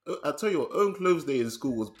I tell you what, own clothes day in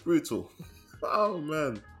school was brutal. Oh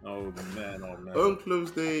man, Oh man, oh man. own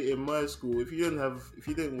clothes day in my school. If you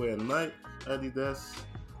didn't wear Nike, Adidas,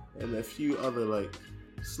 and a few other like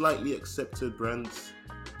slightly accepted brands,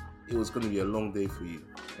 it was going to be a long day for you.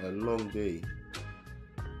 A long day.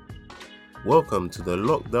 Welcome to the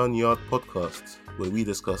Lockdown Yard podcast, where we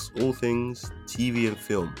discuss all things TV and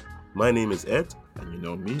film. My name is Ed. And you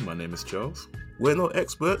know me, my name is Charles. We're not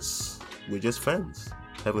experts, we're just fans,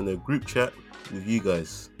 having a group chat with you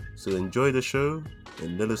guys. So enjoy the show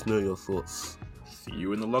and let us know your thoughts. See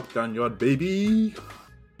you in the lockdown yard, baby.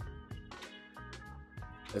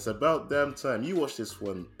 It's about damn time. You watched this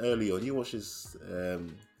one early on. You watched this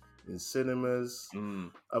in cinemas.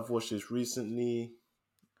 I've watched this recently,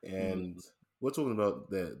 and we're talking about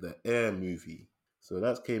the Air movie. So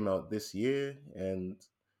that came out this year, and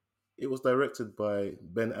it was directed by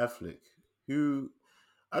Ben Affleck, who,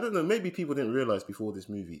 I don't know, maybe people didn't realize before this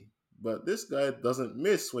movie, but this guy doesn't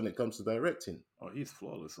miss when it comes to directing. Oh, he's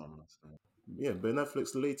flawless on this thing. Yeah, Ben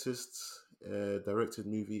Affleck's latest directed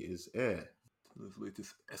movie is Air. His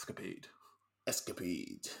latest escapade.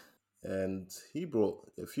 Escapade. And he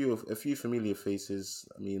brought a few familiar faces.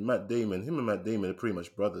 I mean, him and Matt Damon are pretty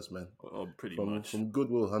much brothers, man. Oh, pretty From much. from Good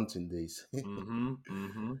Will Hunting days.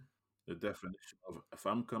 The definition of if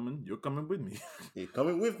I'm coming, you're coming with me. You're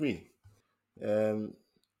coming with me. Um,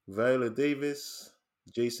 Viola Davis,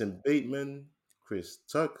 Jason Bateman, Chris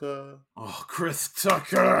Tucker, Oh, Chris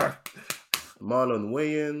Tucker. Marlon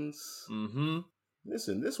Wayans. Mm-hmm.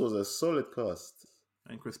 Listen, this was a solid cast.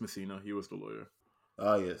 And Chris Messina, he was the lawyer.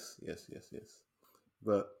 Ah, yes.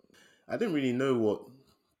 But I didn't really know what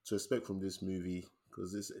to expect from this movie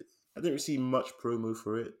because I didn't see much promo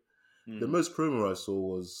for it. The most promo I saw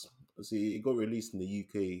was, see, it got released in the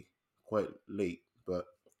UK quite late, but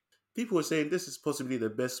people were saying this is possibly the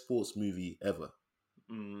best sports movie ever.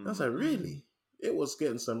 I was like, really? It was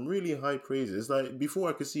getting some really high praises. It's like before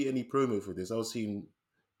I could see any promo for this, I was seeing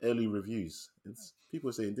early reviews. People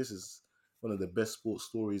were saying this is one of the best sports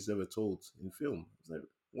stories ever told in film. It's like,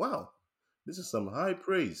 wow, this is some high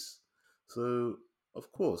praise. So of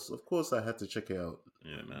course, I had to check it out.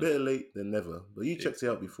 Yeah, man. Better late than never. But you checked it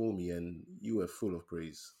out before me, and you were full of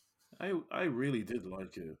praise. I really did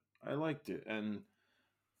like it. I liked it, and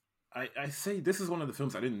I say this is one of the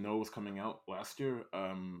films I didn't know was coming out last year.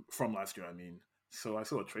 From last year, I mean. So I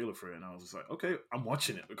saw a trailer for it, and I was just like, okay, I'm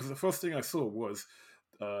watching it because the first thing I saw was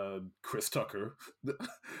Chris Tucker.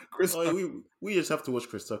 Chris Oh, Tucker. we just have to watch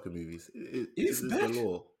Chris Tucker movies. It He's is the back.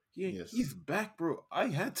 law. Yeah, Yes. he's back, bro. I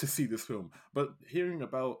had to see this film, but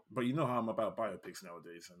but you know how I'm about biopics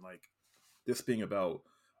nowadays, and like this being about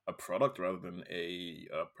a product rather than a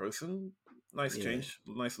person. Nice Yeah. change,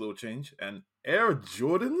 nice little change. And Air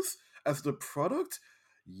Jordans as the product,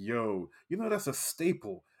 yo, you know that's a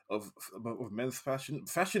staple of men's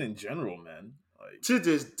fashion in general, man. Like To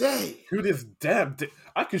this day. to this damn day,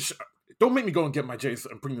 I could. Don't make me go and get my J's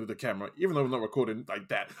and bring them to the camera, even though I'm not recording like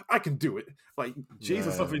that. I can do it. Like J's is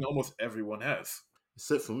Nah. something almost everyone has.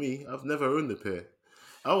 Except for me, I've never owned a pair.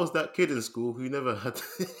 I was that kid in school who never had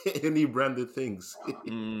any branded things.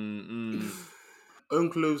 Mm-mm. Own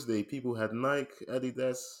clothes day, people had Nike,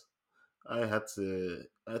 Adidas. I had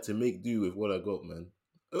to make do with what I got, man.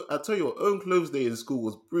 I tell you what, own clothes day in school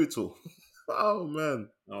was brutal. Oh man.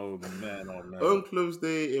 Oh man, oh man. Own clothes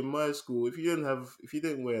day in my school, if you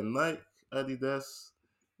didn't wear Nike, Adidas,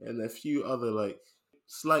 and a few other like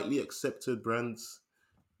slightly accepted brands,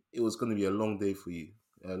 it was going to be a long day for you.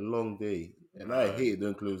 A long day. And I Right. hated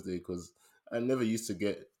own clothes day because I never used to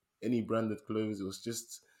get any branded clothes. It was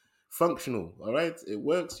just functional. All right. It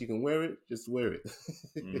works. You can wear it. Just wear it.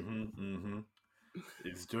 Mm-hmm.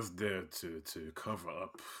 It's just there to cover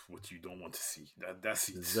up what you don't want to see. That's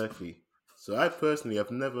it. Exactly. So I personally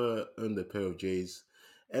have never owned a pair of J's.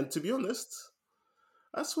 And to be honest,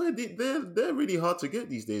 I swear they're really hard to get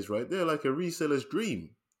these days, right? They're like a reseller's dream.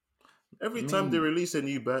 I Every time they mean, release a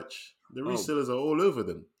new batch, the oh, resellers are all over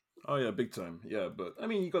them. oh yeah, big time. Yeah, but I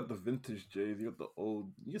mean, you got the vintage J's, you got the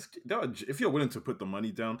old. If you're willing to put the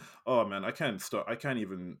money down, oh man, I can't start. I can't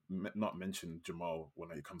even not mention Jamal when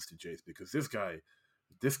it comes to J's because this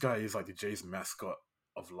guy is like the J's mascot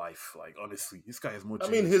of life. Like honestly, this guy has more I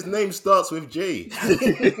mean, J's. his name starts with J.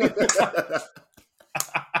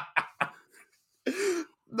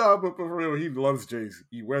 No, but for real, he loves J's.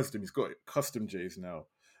 He wears them. He's got custom J's now,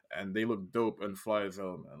 and they look dope and fly as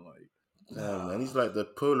hell, man. Like, Damn, man, he's like the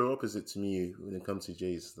polar opposite to me when it comes to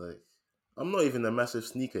J's. Like, I'm not even a massive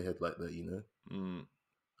sneakerhead like that, you know. mm,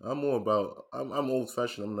 I'm more about I'm old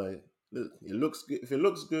fashioned. I'm like, look, it looks good. If it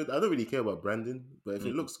looks good, I don't really care about branding, but if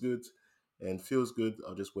it mm, looks good and feels good,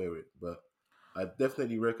 I'll just wear it. But I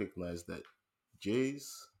definitely recognize that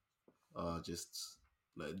J's are just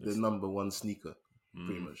like the It's number one sneaker,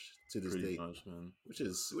 pretty mm, much to this pretty day, much, man. which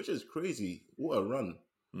is crazy. What a run!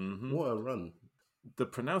 Hmm. What a run! The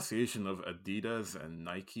pronunciation of Adidas and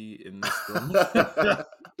Nike in this film,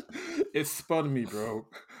 it spun me, bro.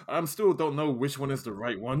 I'm still don't know which one is the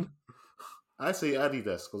right one. I say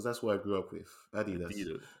Adidas because that's what I grew up with.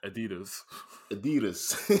 Adidas, Adidas.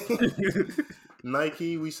 Adidas.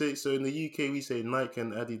 Nike, we say so in the UK we say Nike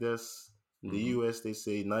and Adidas. In the Hmm. US they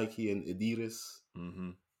say Nike and Adidas.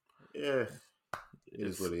 Hmm. Yeah, it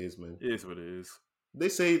is It's what it is, man. it is what it is. They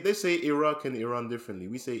say Iraq and Iran differently.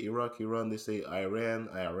 We say Iraq, Iran. They say Iran,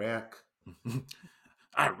 Iraq,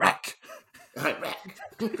 Iraq. Iraq.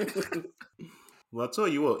 Well, I'll tell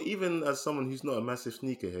you what. Even as someone who's not a massive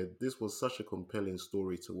sneakerhead, this was such a compelling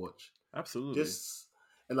story to watch. Absolutely, Just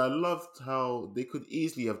and I loved how they could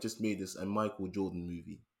easily have just made this a Michael Jordan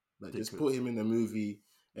movie. Like they just could. put him in a movie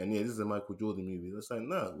and yeah, this is a Michael Jordan movie. It's like,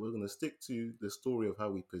 no, we're gonna stick to the story of how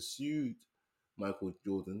we pursued Michael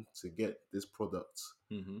Jordan to get this product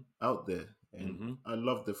Hmm. out there. And Hmm. I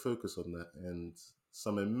love the focus on that and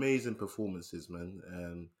some amazing performances, man.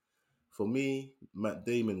 And for me, Matt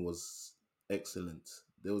Damon was excellent.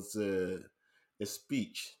 There was a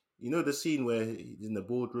speech. You know the scene where he's in the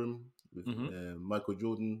boardroom with Hmm. Michael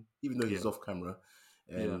Jordan, even though he's Yeah, off camera,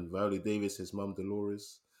 yeah. and Viola Davis, his mum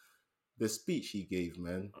Dolores. The speech he gave,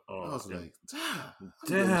 man, I Oh, was yeah. like, damn,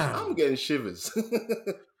 I'm Damn. getting shivers.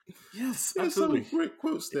 Yes, There's some absolutely. great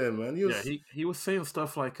quotes there, man. He Yeah, was, he was saying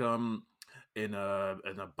stuff like in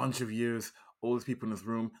a bunch of years, all these people in this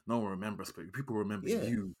room, no one remembers, but people remember yeah,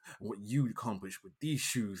 you and what you accomplished with these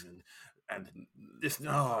shoes and this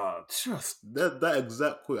just that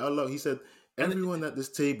exact quote. I love. He said, and everyone at this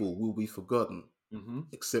table will be forgotten mm-hmm,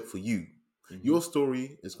 except for you. mm-hmm, Your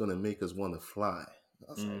story is gonna make us want to fly.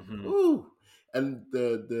 I was like, mm-hmm. ooh. And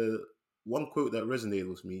the one quote that resonated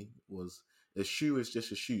with me was, "A shoe is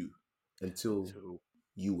just a shoe until Until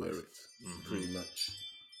you I, wear it." mm-hmm. Pretty much.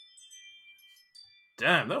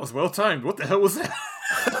 Damn, that was well timed. What the hell was that?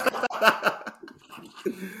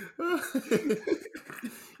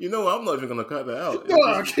 You know what? I'm not even gonna cut that out. It No,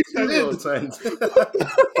 was I just keep that too well in. timed.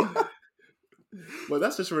 But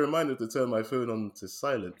that's just a reminder to turn my phone on to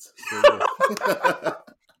silent. So yeah.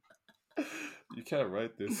 You can't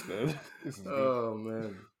write this, man. This is good. Oh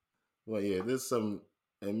man. Well, yeah, there's some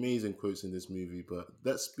amazing quotes in this movie, but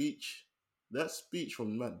that speech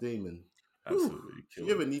from Matt Damon, whew, Absolutely if you killed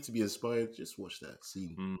ever it. need to be inspired, just watch that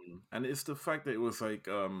scene. Mm. And it's the fact that it was like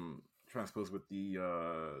transposed with the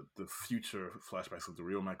future flashbacks of the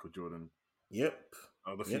real Michael Jordan, Yep,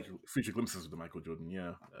 the yep. future glimpses of the Michael Jordan.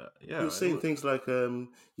 Yeah, He was yeah. It saying was. things like,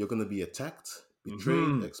 "You're gonna be attacked, betrayed,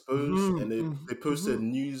 Mm-hmm. exposed," and Mm-hmm. they Mm-hmm. posted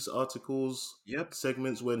news articles, Yep.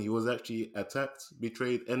 segments when he was actually attacked,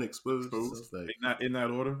 betrayed, and exposed. So Exposed it's like, in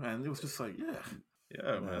that order, and it was just like, yeah,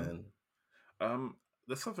 yeah, man. man, Um,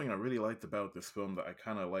 there's something I really liked about this film that I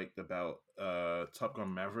kind of liked about Top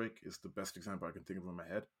Gun Maverick is the best example I can think of in my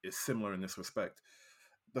head. It's similar in this respect.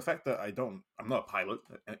 The fact that I'm not a pilot.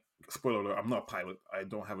 Spoiler alert, I'm not a pilot. I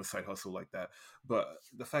don't have a side hustle like that. But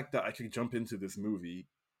the fact that I could jump into this movie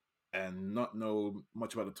and not know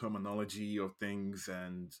much about the terminology of things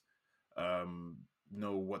and um,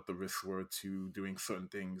 know what the risks were to doing certain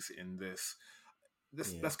things in this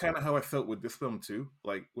yeah, that's kind of how I felt with this film too.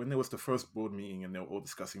 Like when there was the first board meeting and they were all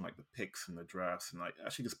discussing like the picks and the drafts, and I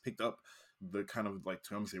actually just picked up the kind of like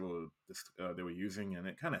terms they were using, and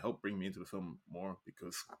it kind of helped bring me into the film more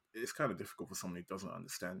because it's kind of difficult for someone who doesn't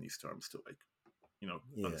understand these terms to like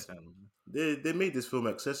yeah. understand them. They made this film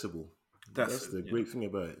accessible. That's That's it. the Yeah, great thing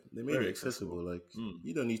about it. They made very it accessible. accessible. Like Mm.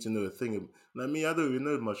 you don't need to know a thing. Like me, I don't even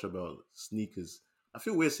know much about sneakers. I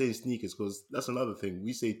feel we're saying sneakers because that's another thing.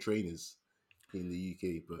 We say trainers in the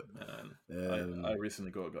UK, but Man, I um,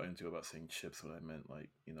 recently got into about saying chips when I meant like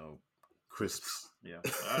crisps. crisps. Yeah,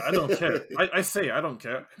 I don't care. I say I don't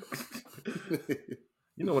care.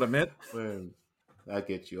 You know what I meant. Man, I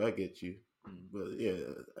get you. I get you. Mm. But yeah,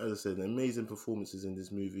 as I said, amazing performances in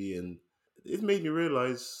this movie, and it made me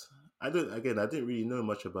realize I didn't really know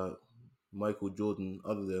much about Michael Jordan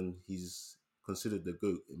other than he's considered the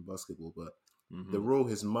GOAT in basketball, but the Hmm. role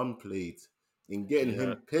his mum played in getting Yeah.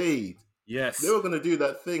 him paid. They Yes. were gonna do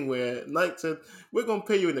that thing where Nike said, "We're gonna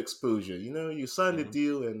pay you an exposure. You know, you signed a Hmm.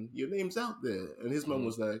 deal and your name's out there." And his mum Hmm.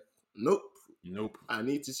 was like, "Nope, Nope. I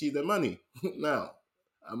need to see the money." Now,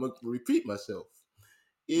 I'm gonna repeat myself.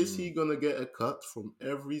 Is he Mm. gonna get a cut from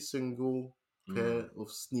every single Mm. pair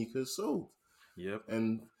of sneakers sold? Yep.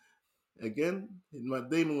 And again, Matt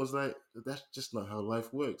Damon was like, "That's just not how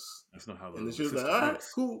life works." That's not how And then she the was like, system "All right,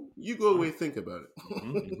 works. cool. You go All away, right. think about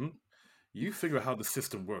Hmm. it." Hmm. you figure out how the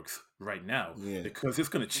system works right now Yeah, because it's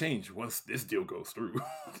going to change once this deal goes through.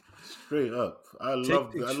 straight up. Take I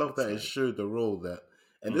love pictures, that it man. showed the role that,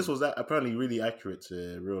 and this Mm, was apparently really accurate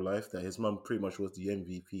to real life. That his mum pretty much was the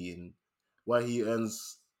MVP, and why he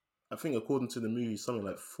earns, I think, according to the movie, something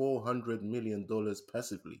like $400 million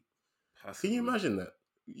passively. Can you passively. imagine that?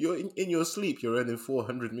 You're in your sleep, you're earning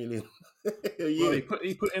 400 million a Well, year.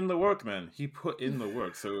 he put in the work, man. He put in the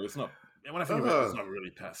work, so it's not. And when I think of it, it's Ah, not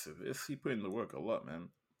really passive. It's he put in the work a lot, man.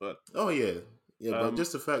 But oh yeah, yeah. But um,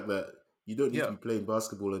 just the fact that you don't need to yeah, be playing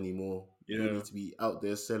basketball anymore. You don't yeah, need to be out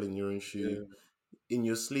there selling your own shoe. yeah. In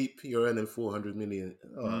your sleep, you're earning 400 million.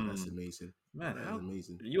 Oh, that's Mm. amazing. Man, That is how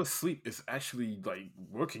amazing. your sleep is actually like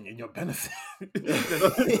working in your benefit. You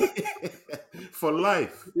know? For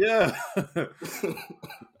life. Yeah.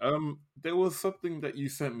 There was something that you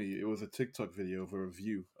sent me. It was a TikTok video of a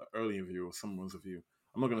review, an early review of someone's review.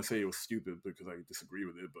 I'm not gonna say it was stupid because I disagree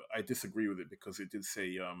with it, but I disagree with it because it did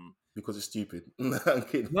say Because it's stupid. Nah, I'm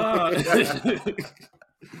kidding. nah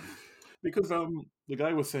because the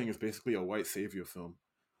guy was saying it's basically a white savior film.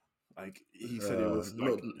 Like he said it was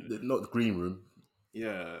like Not the green room.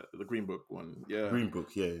 yeah, the Green Book one. Yeah. Green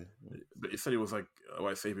book, yeah. But he said it was like a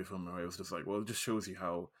white savior film. Right? It was just like, well, it just shows you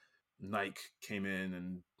how Nike came in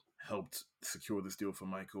and helped secure this deal for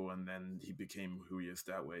Michael, and then he became who he is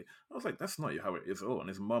that way. I was like, that's not how it is at all. And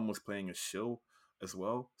his mom was playing a shill as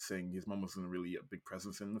well, saying his mom wasn't really a big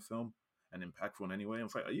presence in the film and impactful in any way. I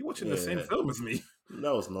was like, are you watching the same Yeah. film as me?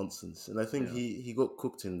 That was nonsense. And I think Yeah, he got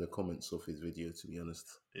cooked in the comments of his video, to be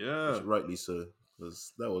honest. Which yeah, rightly so.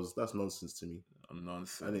 Because that's nonsense to me.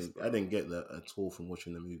 nonsense, I bro. didn't get that at all from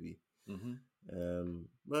watching the movie. Hmm.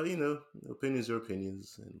 But opinions are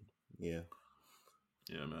opinions, and yeah,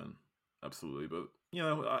 Yeah, man, absolutely. But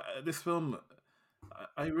this film,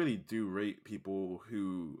 I really do rate people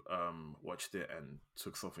who watched it and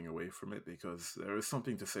took something away from it because there is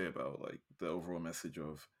something to say about like the overall message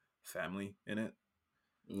of family in it.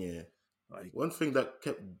 yeah. Like, One thing that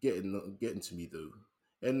kept getting to me though,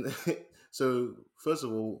 and so first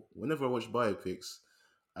of all, whenever I watch biopics,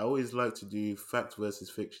 I always like to do fact versus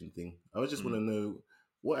fiction thing. I always just want mm, to know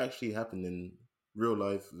what actually happened in real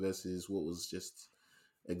life versus what was just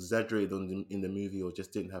exaggerated in the movie or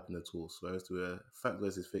just didn't happen at all. So I was to a fact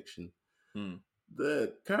versus fiction. mm,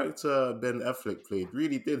 The character Ben Affleck played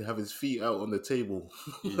really did have his feet out on the table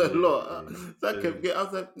a yeah, lot. That kept getting. I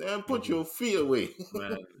was like, man, put mhm. your feet away.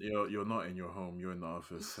 Man, you're not in your home. You're in the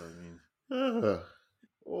office. I mean,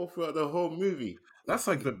 All throughout the whole movie. that's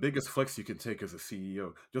like the biggest flex you can take as a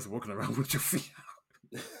CEO. Just walking around with your feet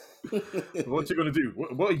out. What you gonna do?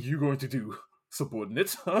 What are you going to do?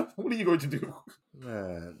 Subordinate? Huh? What are you going to do?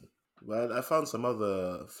 Man, but I found some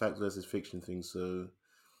other fact versus fiction things. So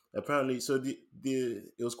apparently, so the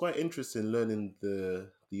it was quite interesting learning the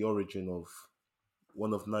origin of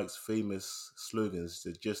one of Nike's famous slogans,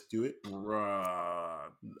 to just do it. Right.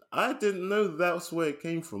 I didn't know that's where it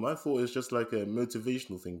came from. I thought it was just like a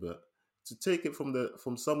motivational thing, but to take it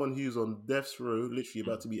from someone who's on death's row, literally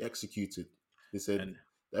about Mm. to be executed, they said And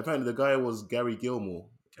apparently the guy was Gary Gilmore,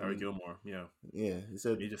 Gary and Gilmore, yeah. yeah, he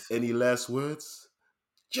said, He just "Any last words?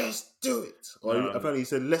 Just do it." Or no, apparently he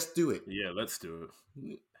said, "Let's do it," yeah, let's do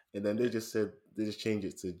it. and then Eh, they just changed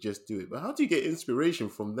it to "Just do it." But how do you get inspiration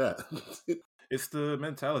from that? it's the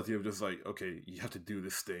mentality of just like, okay, you have to do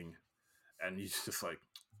this thing, and you just like,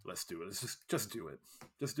 let's do it. Let's just do it.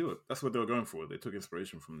 Just do it. That's what they were going for. They took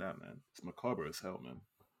inspiration from that, man. It's macabre as hell, man.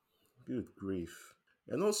 Good grief!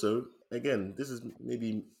 And also, again, this is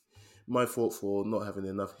maybe my fault for not having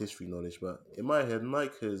enough history knowledge, but in my head,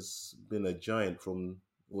 Nike has been a giant from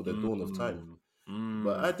the dawn of time. Mm,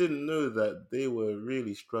 But I mm, didn't know that they were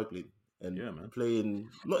really struggling and yeah, man. playing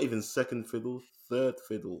not even second fiddle, third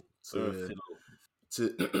fiddle Fiddle. to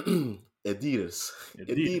Adidas,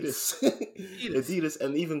 Adidas. Adidas, Adidas. Adidas,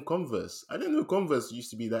 and even Converse. I didn't know Converse used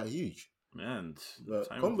to be that huge. Man, But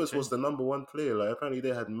times have Converse was changed. the number one player. Like apparently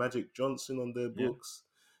they had Magic Johnson on their Yeah, books,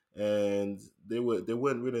 and they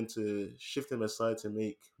weren't willing to shift him aside to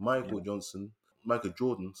make yeah. Michael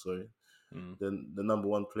Jordan, sorry, Mm, the number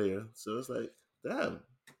one player. So it's like, damn.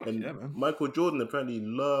 yeah, And man. Michael Jordan apparently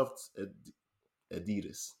loved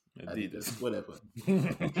Adidas, Adidas. Adidas, whatever.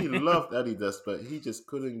 He loved Adidas, but he just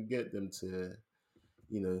couldn't get them to,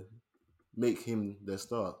 you know, make him their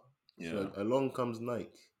star. So Yeah. along comes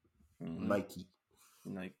Mm-hmm. Nike.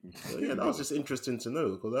 Like, So yeah, that was just interesting to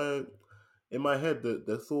know because in my head,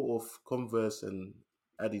 the thought of Converse and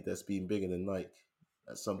Adidas being bigger than Nike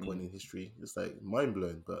at some point mm, in history, it's like mind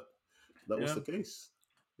blowing, but that was yeah. the case.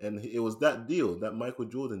 And it was that deal, that Michael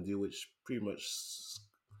Jordan deal, which pretty much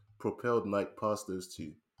propelled Nike past those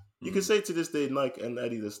two. You could say to this day, Nike and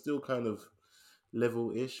Adidas still kind of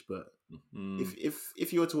level-ish, but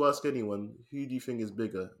if you were to ask anyone, who do you think is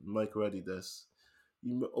bigger, Nike or Adidas?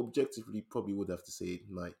 You objectively probably would have to say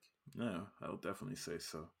Nike. Yeah, I would definitely say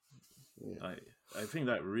so. Yeah. I think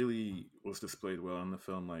that really was displayed well in the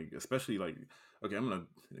film, like especially like okay,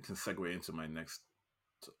 can segue into my next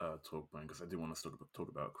talk point because I do want to talk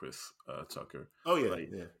about Chris Tucker. Oh yeah, Like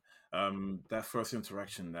yeah. that first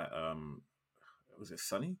interaction that was it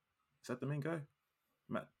Sonny? Is that the main guy?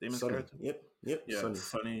 Matt Damon's Sonny. character? Yep. Yeah,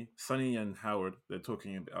 Sonny and Howard, they're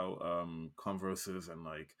talking about Converses and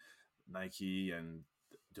like Nike and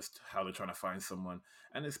just how they're trying to find someone.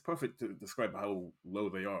 And it's perfect to describe how low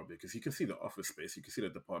they are because you can see the office space, you can see the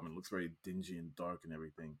department looks very dingy and dark and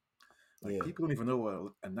everything. Like Yeah. people don't even know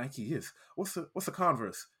what a Nike is. What's a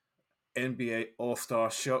Converse? NBA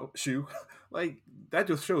All-Star shoe. Like that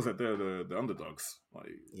just shows that they're the underdogs.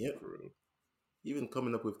 Like Yep. for real. Even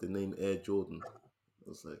coming up with the name Air Jordan, I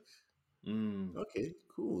was like, okay,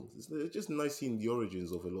 cool. It's just nice seeing the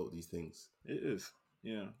origins of a lot of these things. It is.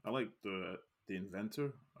 Yeah. I like the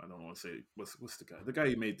inventor. I don't want to say what's the guy? The guy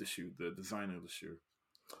who made the shoe, the designer of the shoe.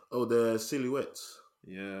 Oh, the silhouettes.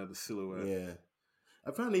 Yeah, the silhouette. Yeah.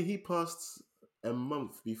 Apparently, he passed a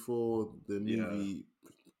month before the movie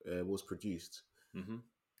was produced. Mm-hmm.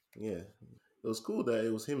 Yeah. It was cool that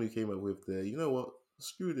it was him who came up with the, you know what,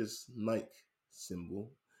 screw this Nike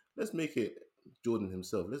symbol. Let's make it Jordan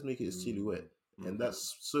himself. Let's make it a silhouette. Mm-hmm. And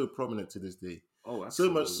that's so prominent to this day. Oh, So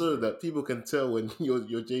absolutely. much so that people can tell when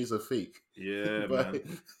your J's are fake. Yeah, by, man.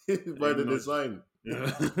 by the design.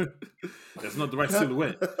 Yeah. That's not the right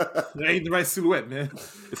silhouette. That ain't the right silhouette, man.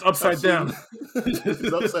 It's upside down.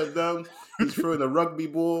 It's upside down. He's throwing a rugby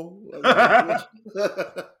ball. Why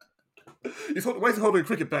is he holding a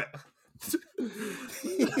cricket bat?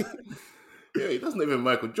 Yeah, he doesn't even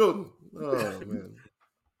Michael Jordan. Oh man.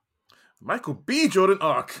 Michael B. Jordan?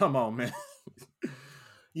 Oh, come on, man.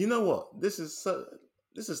 You know what? This is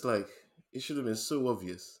like it should have been so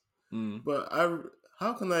obvious. But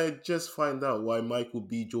how can I just find out why Michael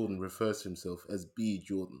B. Jordan refers to himself as B.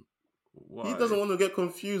 Jordan? Why? He doesn't want to get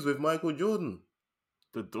confused with Michael Jordan.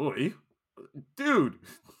 The doy? Dude.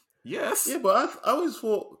 Yes. Yeah, but I always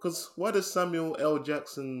thought, because why does Samuel L.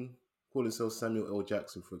 Jackson call himself Samuel L.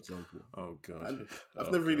 Jackson, for example? Oh god.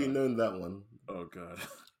 I've never really known that one. Oh god.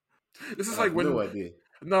 This is I like have when no idea.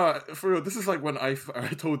 Nah, for real, this is like when I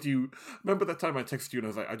told you. Remember that time I texted you and I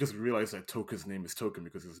was like, I just realized that Token's name is Token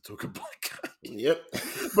because he's a token black guy. Yep.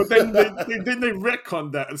 But then they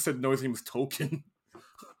retconned that and said no, his name is Token.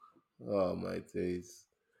 Oh my days.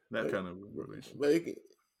 That kind of relation. But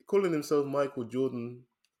calling himself Michael Jordan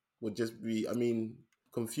would just be,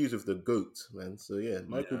 confused with the GOAT, man. So yeah,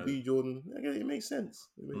 Michael B. Jordan, again, it makes sense.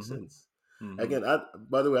 It makes sense. Mm-hmm. Again,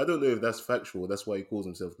 by the way, I don't know if that's factual. That's why he calls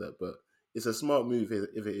himself that, but it's a smart move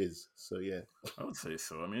if it is. So yeah, I would say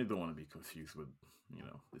so. I mean, I don't want to be confused with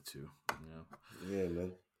the two. Yeah,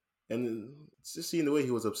 man. And just seeing the way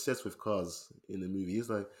he was obsessed with cars in the movie, he's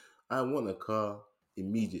like, I want a car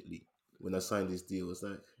immediately when I signed this deal. It's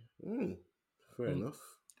like, fair enough.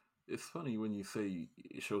 It's funny when you say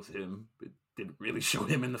it shows him. It didn't really show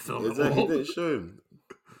him in the film. Exactly, it didn't show him,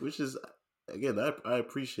 which is again, I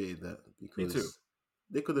appreciate that because Me too.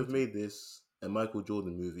 They could have made this a Michael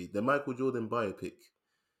Jordan movie, the Michael Jordan biopic,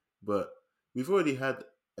 but we've already had.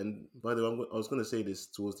 And by the way, I was going to say this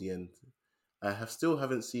towards the end. I still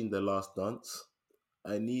haven't seen The Last Dance.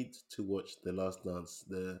 I need to watch The Last Dance,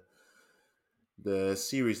 the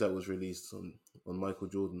series that was released on Michael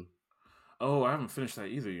Jordan. Oh, I haven't finished that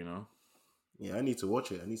either. Yeah, I need to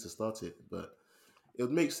watch it. I need to start it, but it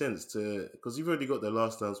would make sense to, because you've already got The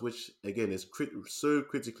Last Dance, which again is so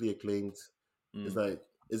critically acclaimed. It's like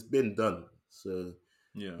it's been done, so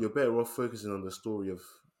you're better off focusing on the story of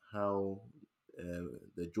how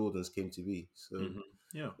the Jordans came to be. So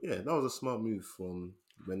that was a smart move from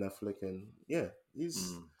Ben Affleck, and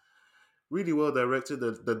he's really well directed.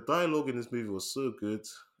 The dialogue in this movie was so good.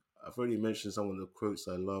 I've already mentioned some of the quotes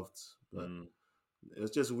I loved, but it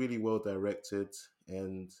was just really well directed.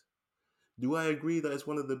 And do I agree that it's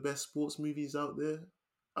one of the best sports movies out there?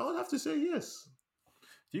 I would have to say yes.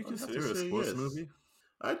 Do you consider it a sports movie?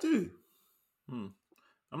 I do. I'm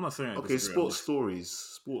not saying sports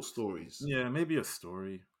stories. Yeah, maybe a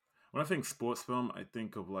story. When I think sports film, I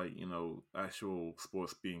think of actual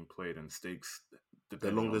sports being played and stakes.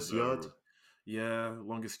 The Longest Yard. Yeah,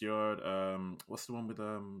 Longest Yard. What's the one with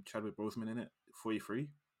Chadwick Boseman in it? 43?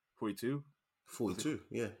 42? 42,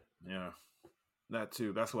 yeah. Yeah. That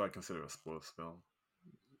too. That's what I consider a sports film.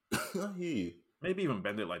 I hear you. Maybe even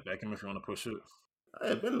Bend It Like Beckham if you want to push it.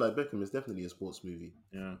 Yeah, Bend It Like Beckham is definitely a sports movie.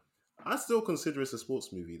 Yeah. I still consider it a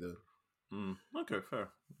sports movie though. Okay, fair.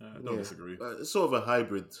 I don't Yeah, disagree. it's sort of a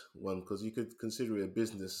hybrid one because you could consider it a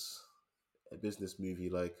business movie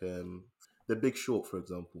like The Big Short, for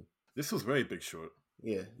example. This was very Big Short.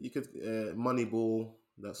 Yeah, you could Moneyball,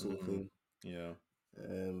 that sort of Mm, thing. yeah.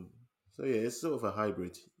 Um, so yeah, it's sort of a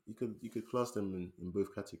hybrid. You could class them in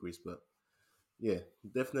both categories, but yeah,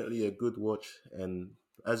 definitely a good watch. And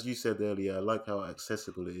as you said earlier, I like how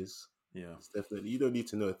accessible it is. Yeah. It's definitely you don't need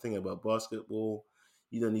to know a thing about basketball.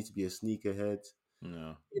 You don't need to be a sneakerhead.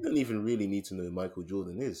 No. You don't even really need to know who Michael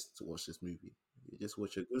Jordan is to watch this movie. You just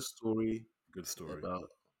watch a good story Good story. about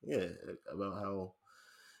yeah about how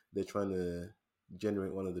they're trying to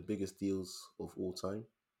generate one of the biggest deals of all time.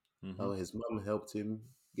 Mm-hmm. How his mum helped him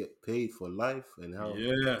get paid for life, and how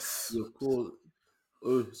Yes. he of course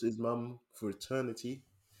owes his mum for eternity.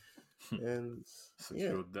 And yeah,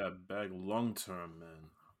 Secured that bag long term, man.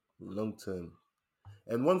 long term.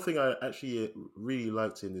 And one thing I actually really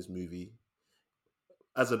liked in this movie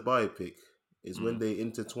as a biopic is when Mm. they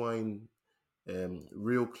intertwine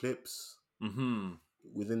real clips Mm-hmm.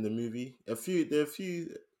 within the movie. There are a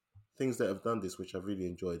few things that have done this which I've really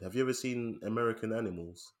enjoyed. Have you ever seen American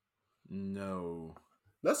Animals? No.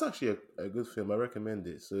 That's actually a good film. I recommend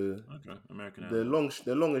it. So Okay. American Animals.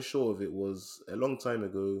 the long and short of it was a long time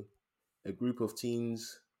ago. A group of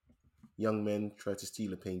teens, young men, tried to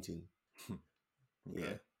steal a painting. Yeah,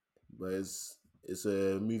 Okay. but it's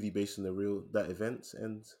a movie based on the real that event,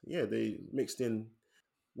 and yeah, they mixed in.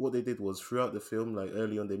 What they did was throughout the film, like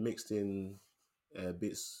early on, they mixed in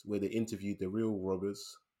bits where they interviewed the real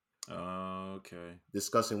robbers, Okay.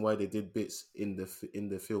 discussing why they did bits in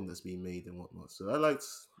the film that's being made and whatnot. So I liked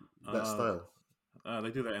that Uh, style.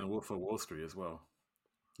 they do that in Wolf of Wall Street as well.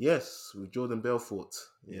 Yes, with Jordan Belfort.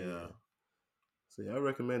 Yeah. Yeah. So yeah, I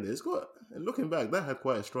recommend it. It's got looking back, that had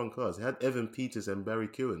quite a strong cast. It had Evan Peters and Barry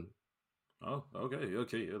Keoghan. Oh, okay.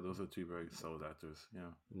 Okay. Yeah, those are two very solid actors.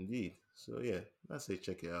 Yeah. Indeed. So yeah, I say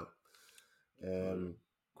check it out. Uh, Um,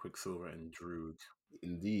 Quicksilver and Droog.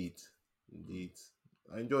 indeed, indeed.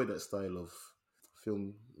 I enjoy that style of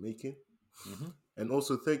filmmaking. Mm-hmm. And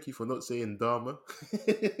also, thank you for not saying Dharma.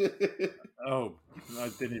 Oh, I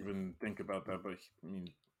didn't even think about that, but I mean,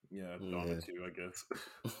 yeah, Dharma Yeah. too, I guess.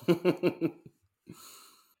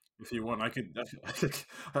 If you want,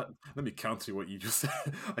 let me counter what you just said.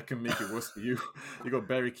 I can make it worse for you. You got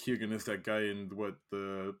Barry Keoghan as that guy in what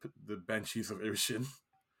the Banshees of Inisherin,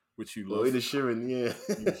 which you Oh, in love. the Sheeran, yeah.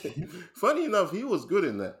 Funny enough, he was good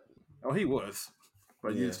in that. Oh, he was,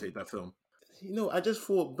 but you Yeah. just hate that film. I just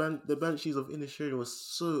thought the Banshees of Inisherin was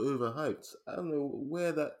so overhyped. I don't know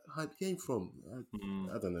where that hype came from.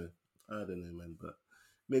 Mm. I don't know. I don't know, man. But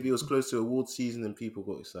maybe it was close to award season and people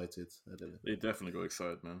got excited. I don't know. They definitely got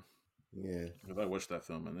excited, man. Yeah. Because I watched that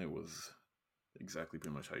film and it was exactly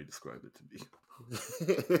pretty much how you described it to be.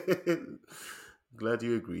 Glad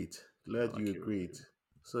you agreed. Glad you Like you agreed. agree.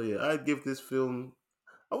 So yeah, I'd give this film.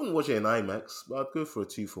 I wouldn't watch it in IMAX, but I'd go for a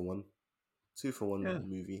 2 for 1. 2 for 1 Yeah,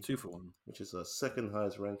 movie, 2 for 1. which is our second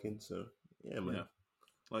highest ranking. So yeah, man. Yeah,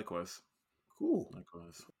 likewise. Cool.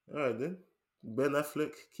 Likewise. All right then. Ben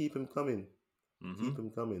Affleck, keep him coming. Mm-hmm. Keep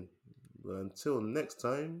him coming. But until next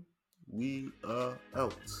time, we are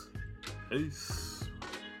out. Peace.